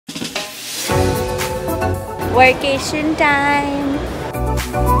Workation time.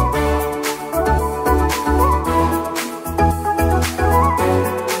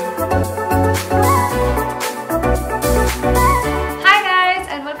 Hi guys,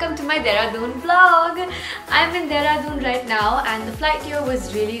 and welcome to my Dehradun vlog. I'm in Dehradun right now and the flight here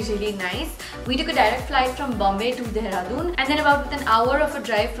was really nice. We took a direct flight from Bombay to Dehradun, and then about with an hour of a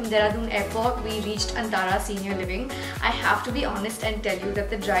drive from Dehradun airport we reached Antara Senior Living. I have to be honest and tell you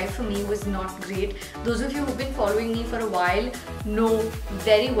that the drive for me was not great. Those of you who've been following me for a while know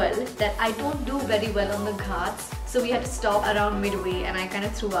very well that I don't do very well on the ghats. So we had to stop around midway and I kind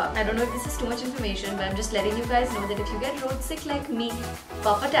of threw up. I don't know if this is too much information, but I'm just letting you guys know that if you get road sick like me,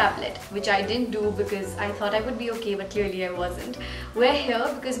 pop a tablet, which I didn't do because I thought I would be okay, but clearly I wasn't. We're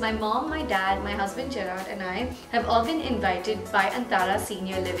here because my mom, my dad, my husband Gerard and I have all been invited by Antara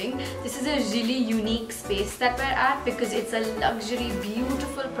Senior Living. This is a really unique space that we're at because it's a luxury,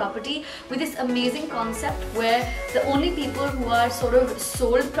 beautiful property with this amazing concept where the only people who are sort of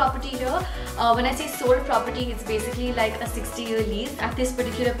sold property here, when I say sold property, it's basically like a 60-year lease at this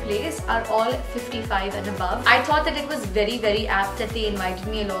particular place, are all 55 and above. I thought that it was very apt that they invited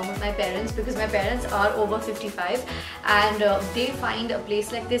me along with my parents because my parents are over 55 and they find a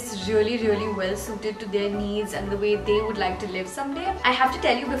place like this really well suited to their needs and the way they would like to live someday. I have to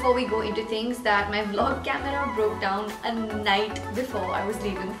tell you before we go into things that my vlog camera broke down a night before I was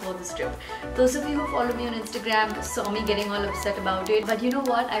leaving for this trip. Those of you who follow me on Instagram saw me getting all upset about it, but you know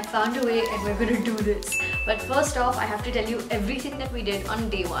what, I found a way and we're gonna do this. But first off, I have to tell you everything that we did on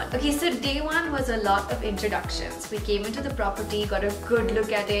day one. Okay, so day one was a lot of introductions. We came into the property, got a good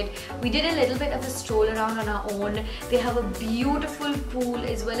look at it. We did a little bit of a stroll around on our own. They have a beautiful pool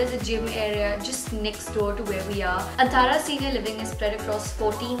as well as a gym area just next door to where we are. Antara Senior Living is spread across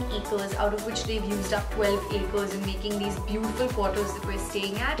 14 acres, out of which they've used up 12 acres in making these beautiful quarters that we're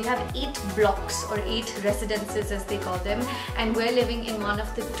staying at. We have 8 blocks or 8 residences as they call them, and we're living in one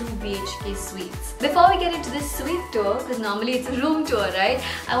of the 2 BHK suites. Before we get into this suite tour, because normally it's a room tour, right?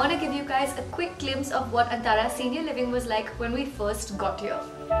 I want to give you guys a quick glimpse of what Antara Senior Living was like when we first got here.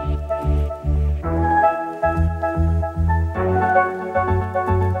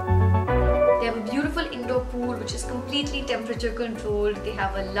 They have a beautiful indoor pool which is completely temperature controlled. They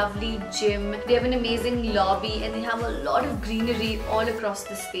have a lovely gym. They have an amazing lobby and they have a lot of greenery all across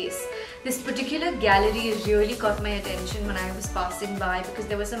the space. This particular gallery really caught my attention when I was passing by because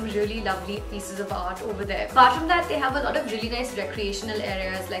there were some really lovely pieces of art over there. Apart from that, they have a lot of really nice recreational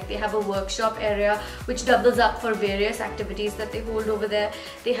areas, like they have a workshop area which doubles up for various activities that they hold over there.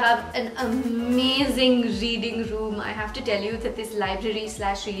 They have an amazing reading room. I have to tell you that this library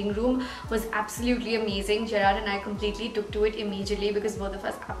 / reading room was absolutely amazing. Gerard and I completely took to it immediately because both of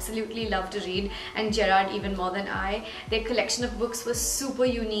us absolutely love to read, and Gerard even more than I. Their collection of books was super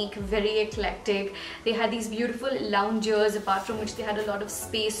unique, very eclectic. They had these beautiful loungers, apart from which they had a lot of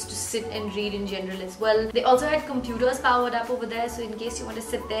space to sit and read in general as well. They also had computers powered up over there, so in case you want to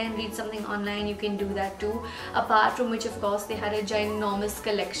sit there and read something online, you can do that too. Apart from which, of course, they had a ginormous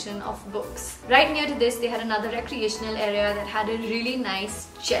collection of books. Right near to this, they had another recreational area that had a really nice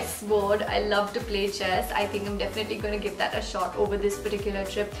chess board. I love to play chess. I think I'm definitely going to give that a shot over this particular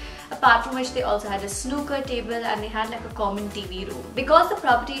trip. Apart from which, they also had a snooker table and they had like a common TV room. Because the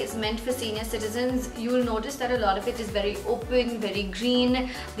property is meant for senior citizens, you will notice that a lot of it is very open, very green.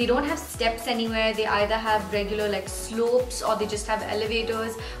 They don't have steps anywhere. They either have regular like slopes or they just have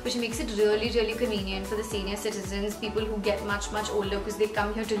elevators, which makes it really convenient for the senior citizens, people who get much older, because they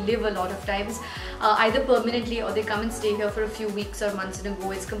come here to live a lot of times, either permanently or they come and stay here for a few weeks or months in a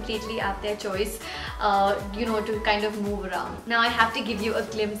go. It's completely at their choice, you know, to kind of move around. Now I have to give you a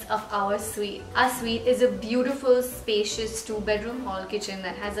glimpse of our suite. Our suite is a beautiful, spacious 2-bedroom hall kitchen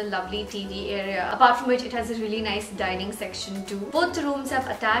that has a lovely TV area. Apart from which, it has a really nice dining section too. Both the rooms have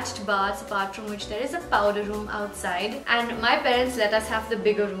attached baths, apart from which there is a powder room outside. And my parents let us have the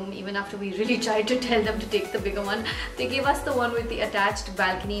bigger room even after we really tried to tell them to take the bigger one. They gave us the one with the attached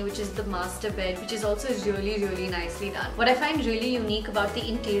balcony, which is the master bed, which is also really nicely done. What I find really unique about the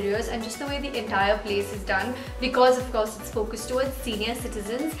interiors and just the way the entire place is done, because of course it's focused towards senior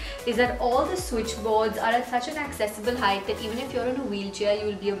citizens, is that all the switchboards are at such an accessible height that even if you're in a wheelchair, you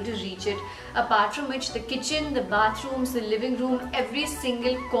will be able to reach it. Apart from which, the kitchen, the bathrooms, the living room, every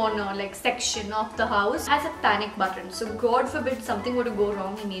single corner, like section of the house has a panic button. So God forbid something were to go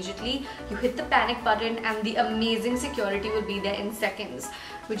wrong immediately, you hit the panic button and the amazing security will be there in seconds.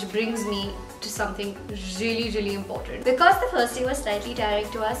 which brings me to something really important. Because the first day was slightly tiring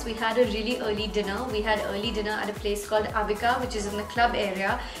to us, we had a really early dinner. We had early dinner at a place called Avika, which is in the club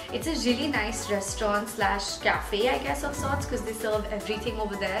area. It's a really nice restaurant slash cafe, I guess, of sorts, because they serve everything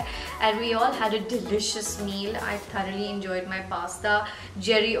over there. And we all had a delicious meal. I thoroughly enjoyed my pasta.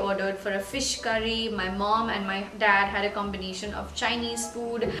 Jerry ordered for a fish curry. My mom and my dad had a combination of Chinese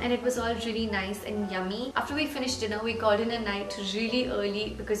food, and it was all really nice and yummy. After we finished dinner, we called in a night really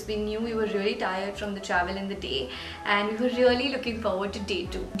early because we knew we were really tired from the travel in the day, and we were really looking forward to day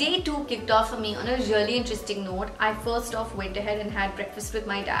 2. Day 2 kicked off for me on a really interesting note. I first off went ahead and had breakfast with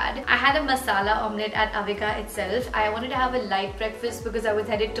my dad. I had a masala omelette at Avika itself. I wanted to have a light breakfast because I was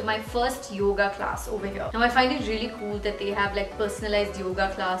headed to my first yoga class over here. Now I find it really cool that they have like personalized yoga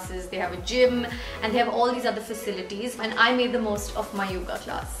classes, they have a gym, and they have all these other facilities, and I made the most of my yoga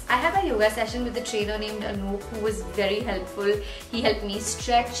class. I had a yoga session with a trainer named Anoop, who was very helpful. He helped me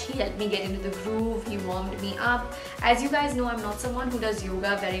stretch, he helped me get into the groove, he warmed me up. As you guys know, I'm not someone who does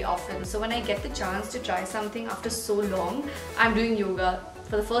yoga very often, so when I get the chance to try something after so long, I'm doing yoga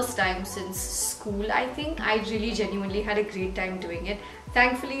for the first time since school, I think. I really genuinely had a great time doing it.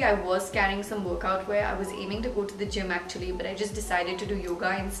 Thankfully, I was carrying some workout wear. I was aiming to go to the gym actually, but I just decided to do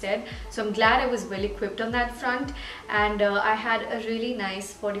yoga instead. So I'm glad I was well equipped on that front, and I had a really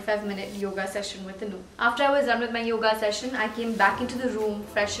nice 45-minute yoga session with Anu. After I was done with my yoga session, I came back into the room,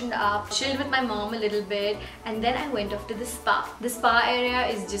 freshened up, chilled with my mom a little bit, and then I went off to the spa. The spa area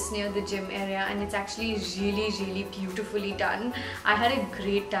is just near the gym area, and it's actually really beautifully done. I had a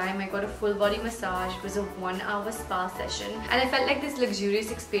great time. I got a full body massage. It was a 1-hour spa session, and I felt like this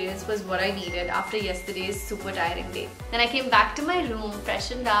luxurious experience was what I needed after yesterday's super tiring day. Then I came back to my room,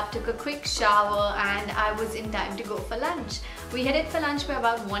 freshened up, took a quick shower, and I was in time to go for lunch. We headed for lunch by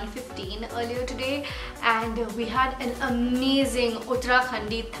about 1:15 earlier today, and we had an amazing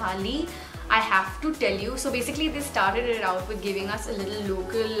Uttarakhandi thali. I have to tell you. So basically they started it out with giving us a little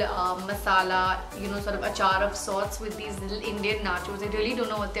local masala, you know, sort of achar of sorts with these little Indian nachos. I really don't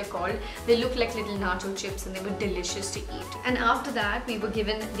know what they're called. They look like little nacho chips and they were delicious to eat. And after that we were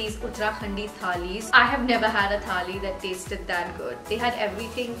given these Uttarakhandi thalis. I have never had a thali that tasted that good. They had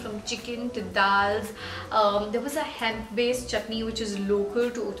everything from chicken to dals. There was a hemp-based chutney which is local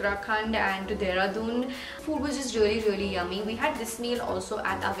to Uttarakhand and to Dehradun. Food was just really yummy. We had this meal also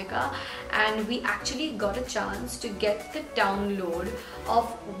at Avika, and we actually got a chance to get the download of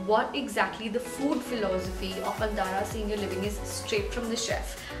what exactly the food philosophy of Antara Senior Living is straight from the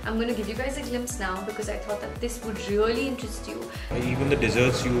chef. I'm going to give you guys a glimpse now because I thought that this would really interest you. Even the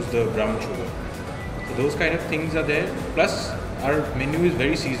desserts use the brown sugar. So those kind of things are there. Plus our menu is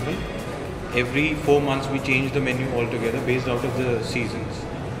very seasonal. Every 4 months we change the menu altogether based out of the seasons.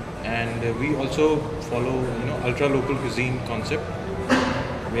 And we also follow, you know, ultra local cuisine concept,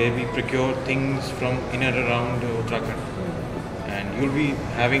 where we procure things from in and around Uttarakhand, and you'll be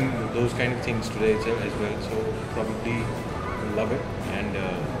having those kind of things today as well, so probably you'll love it. And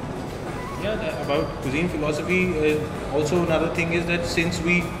yeah, about cuisine philosophy, also another thing is that since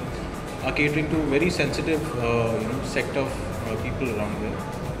we are catering to a very sensitive you know, sect of people around there,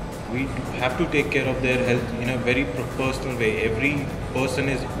 we have to take care of their health in a very personal way. Every person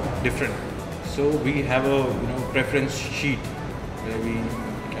is different, so we have a, you know, preference sheet where we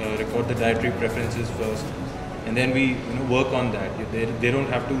record the dietary preferences first, and then we, you know, work on that. They don't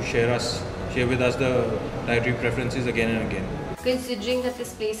have to share with us the dietary preferences again and again. Considering that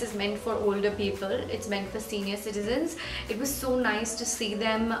this place is meant for older people, it's meant for senior citizens, it was so nice to see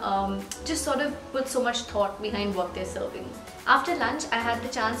them just sort of put so much thought behind what they're serving. After lunch, I had the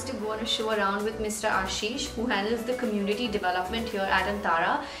chance to go on a show around with Mr. Ashish, who handles the community development here at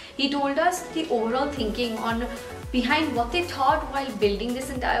Antara. He told us the overall thinking on behind what they thought while building this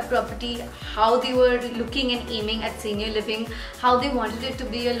entire property, how they were looking and aiming at senior living, how they wanted it to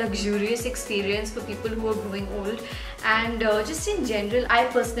be a luxurious experience for people who are growing old, and just in general, I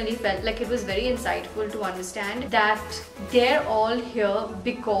personally felt like it was very insightful to understand that they're all here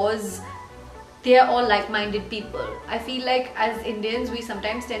because they are all like-minded people. I feel like as Indians, we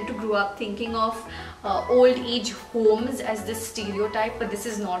sometimes tend to grow up thinking of old age homes as this stereotype, but this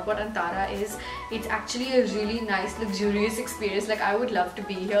is not what Antara is. It's actually a really nice, luxurious experience. Like, I would love to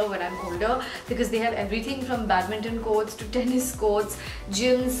be here when I'm older because they have everything from badminton courts to tennis courts,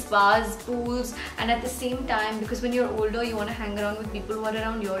 gyms, spas, pools, and at the same time, because when you're older, you want to hang around with people who are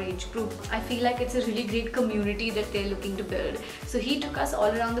around your age group. I feel like it's a really great community that they're looking to build. So he took us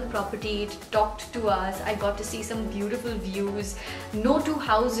all around the property to talk talked to us. I got to see some beautiful views. No two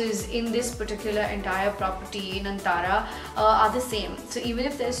houses in this particular entire property in Antara are the same. So even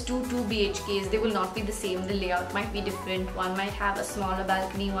if there's two BHKs, they will not be the same. The layout might be different. One might have a smaller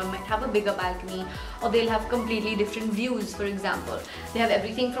balcony, one might have a bigger balcony, or they'll have completely different views. For example, they have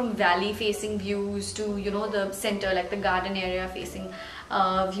everything from valley facing views to, you know, the center, like the garden area facing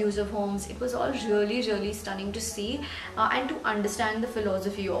views of homes. It was all really stunning to see and to understand the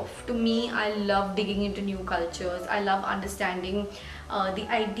philosophy of. To me, I love digging into new cultures. I love understanding the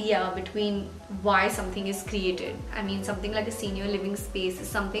idea between why something is created. I mean, something like a senior living space is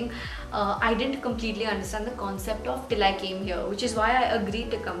something I didn't completely understand the concept of till I came here, which is why I agreed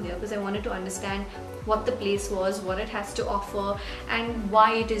to come here, because I wanted to understand what the place was, what it has to offer, and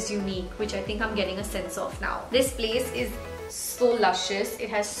why it is unique, which I think I'm getting a sense of now. This place is so luscious. It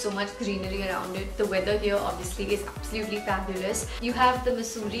has so much greenery around it. The weather here obviously is absolutely fabulous. You have the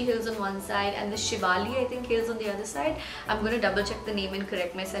Mussoorie hills on one side and the Shivali, I think, hills on the other side. I'm going to double check the name and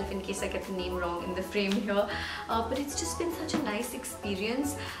correct myself in case I get the name wrong in the frame here. But it's just been such a nice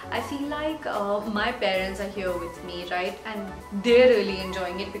experience. I feel like my parents are here with me, right? And they're really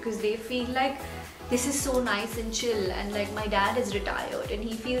enjoying it because they feel like this is so nice and chill, and like my dad is retired and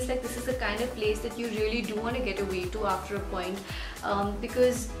he feels like this is the kind of place that you really do want to get away to after a point,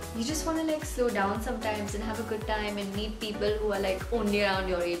 because you just want to like slow down sometimes and have a good time and meet people who are like only around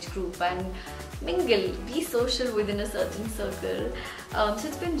your age group and mingle, be social within a certain circle. So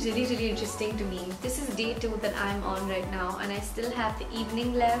it's been really interesting to me. This is day 2 that I'm on right now, and I still have the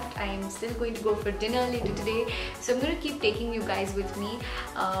evening left. I'm still going to go for dinner later today, so I'm going to keep taking you guys with me.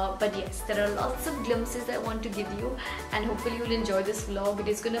 But yes, there are lots of glimpses I want to give you, and hopefully you'll enjoy this vlog. It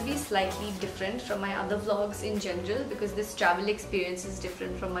is going to be slightly different from my other vlogs in general, because this travel experience is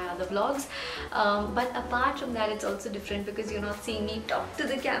different from my other vlogs. But apart from that, it's also different because you're not seeing me talk to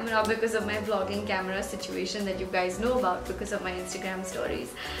the camera because of my vlogging camera situation that you guys know about because of my Instagram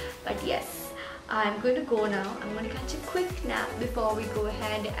stories. But yes, I'm going to go now. I'm going to catch a quick nap before we go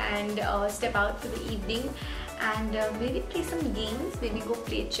ahead and step out for the evening, and maybe play some games, maybe go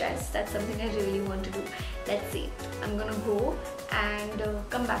play chess. That's something I really want to do. Let's see. I'm gonna go and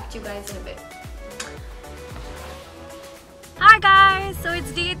come back to you guys in a bit. Hi guys, so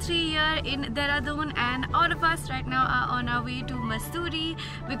it's day 3 here in Dehradun, and all of us right now are on our way to Mussoorie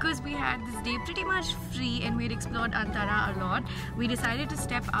because we had this day pretty much free and we had explored Antara a lot. We decided to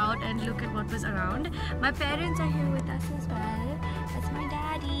step out and look at what was around. My parents are here with us as well. That's my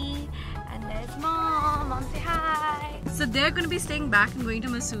daddy, and there's mom. Mom, say hi. So they're going to be staying back and going to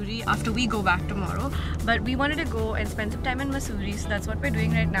Mussoorie after we go back tomorrow, but we wanted to go and spend some time in Mussoorie, so that's what we're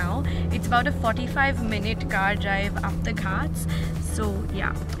doing right now. It's about a 45-minute car drive up the ghats. So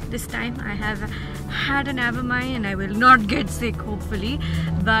yeah, this time I have had an Avamai and I will not get sick, hopefully.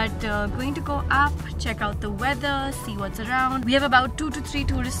 But going to go up, check out the weather, see what's around. We have about 2 to 3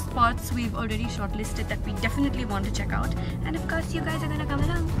 tourist spots we've already shortlisted that we definitely want to check out, and of course you guys are gonna come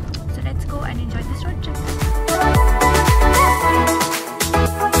along. So let's go and enjoy this road trip.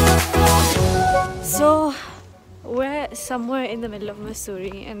 So we're somewhere in the middle of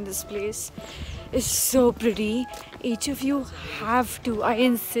Mussoorie, and this place is so pretty. Each of you have to, I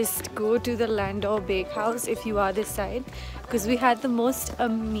insist, go to the Landor Bakehouse if you are this side, because we had the most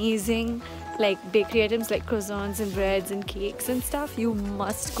amazing like bakery items like croissants and breads and cakes and stuff. You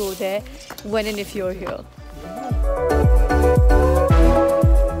must go there when and if you're here.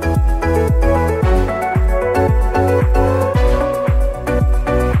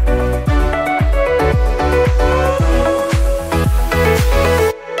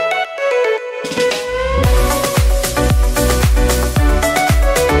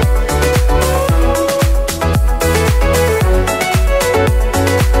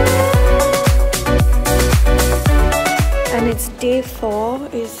 Day 4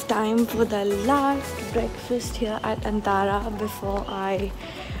 is time for the last breakfast here at Antara before I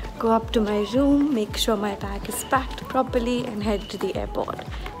go up to my room, make sure my bag is packed properly, and head to the airport.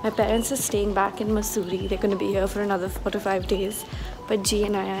 My parents are staying back in Mussoorie. They're going to be here for another 4 to 5 days, but G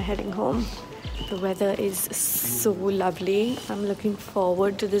and I are heading home. The weather is so lovely. I'm looking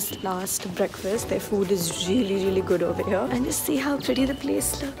forward to this last breakfast. Their food is really good over here, and just see how pretty the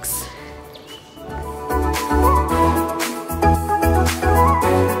place looks.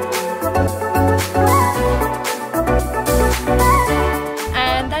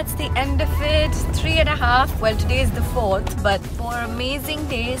 That's the end of it. 3.5. Well, today is the 4th, but 4 amazing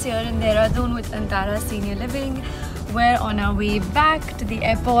days here in Dehradun with Antara Senior Living. We're on our way back to the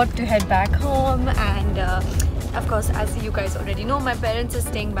airport to head back home, and Of course, as you guys already know, my parents are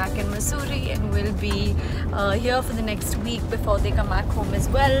staying back in Missouri and will be here for the next week before they come back home as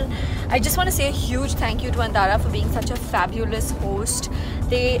well. I just want to say a huge thank you to Antara for being such a fabulous host.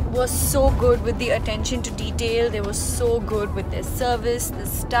 They were so good with the attention to detail. They were so good with their service, the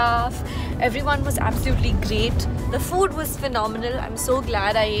staff. Everyone was absolutely great. The food was phenomenal. I'm so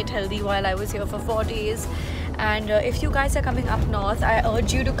glad I ate healthy while I was here for 4 days. And if you guys are coming up north, I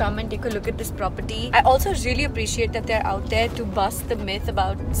urge you to come and take a look at this property. I also really appreciate that they're out there to bust the myth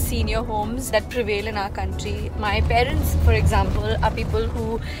about senior homes that prevail in our country. My parents, for example, are people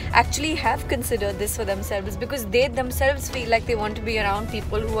who actually have considered this for themselves because they themselves feel like they want to be around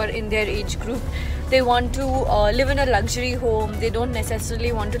people who are in their age group. They want to live in a luxury home. They don't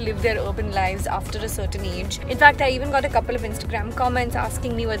necessarily want to live their urban lives after a certain age. In fact, I even got a couple of Instagram comments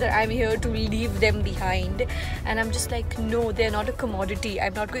asking me whether I'm here to leave them behind. And I'm just like, no, they're not a commodity.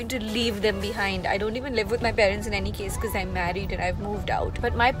 I'm not going to leave them behind. I don't even live with my parents in any case because I'm married and I've moved out.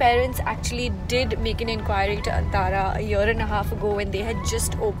 But my parents actually did make an inquiry to Antara a 1.5 years ago when they had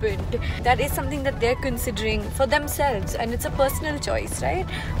just opened. That is something that they're considering for themselves, and it's a personal choice, right?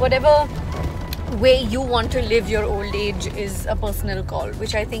 Whatever way you want to live your old age is a personal call,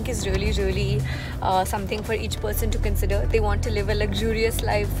 which I think is really something for each person to consider. They want to live a luxurious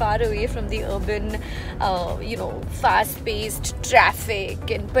life far away from the urban fast-paced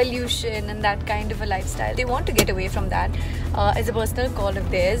traffic and pollution and that kind of a lifestyle. They want to get away from that as a personal call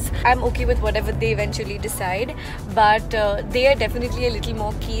of theirs. I'm okay with whatever they eventually decide, but they are definitely a little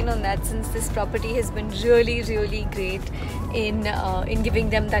more keen on that since this property has been really great in giving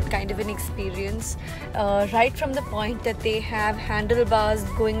them that kind of an experience. Right from the point that they have handlebars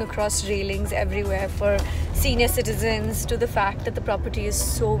going across railings everywhere for senior citizens, to the fact that the property is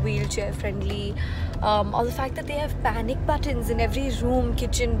so wheelchair friendly, or the fact that they have panic buttons in every room,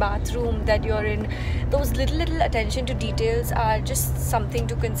 kitchen, bathroom that you're in. Those little attention to details are just something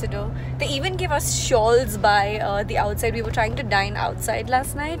to consider. They even give us shawls by the outside. We were trying to dine outside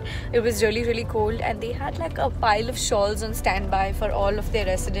last night. It was really cold, and they had like a pile of shawls on standby for all of their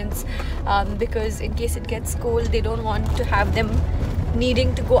residents, because in case it gets cold, they don't want to have them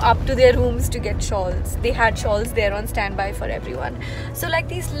needing to go up to their rooms to get shawls. They had shawls there on standby for everyone. So like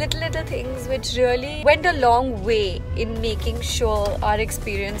these little things which really went a long way in making sure our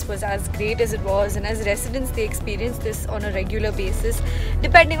experience was as great as it was, and as residents they experience this on a regular basis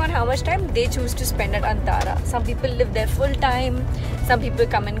depending on how much time they choose to spend at Antara. Some people live there full time, some people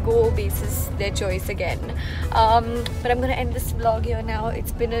come and go basis their choice again. But I'm gonna end this vlog here now.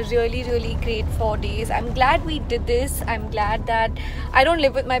 It's been a really great 4 days. I'm glad we did this. I'm glad that I don't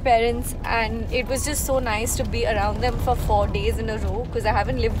live with my parents, and it was just so nice to be around them for 4 days in a row because I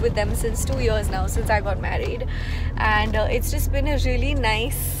haven't lived with them since 2 years now, since I got married. And it's just been a really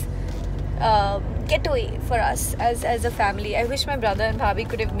nice getaway for us as a family. I wish my brother and Bhabhi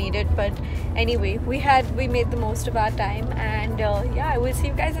could have made it, but anyway, we made the most of our time. And yeah, I will see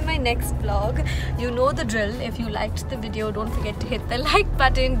you guys in my next vlog. You know the drill. If you liked the video, don't forget to hit the like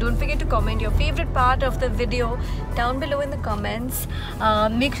button. Don't forget to comment your favorite part of the video down below in the comments.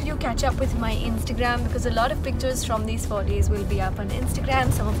 Make sure you catch up with my Instagram because a lot of pictures from these 4 days will be up on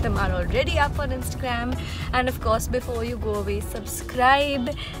Instagram. Some of them are already up on Instagram. And of course, before you go away, subscribe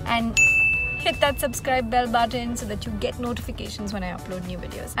and hit that subscribe bell button so that you get notifications when I upload new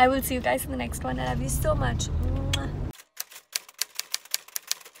videos. I will see you guys in the next one. I love you so much. Mwah.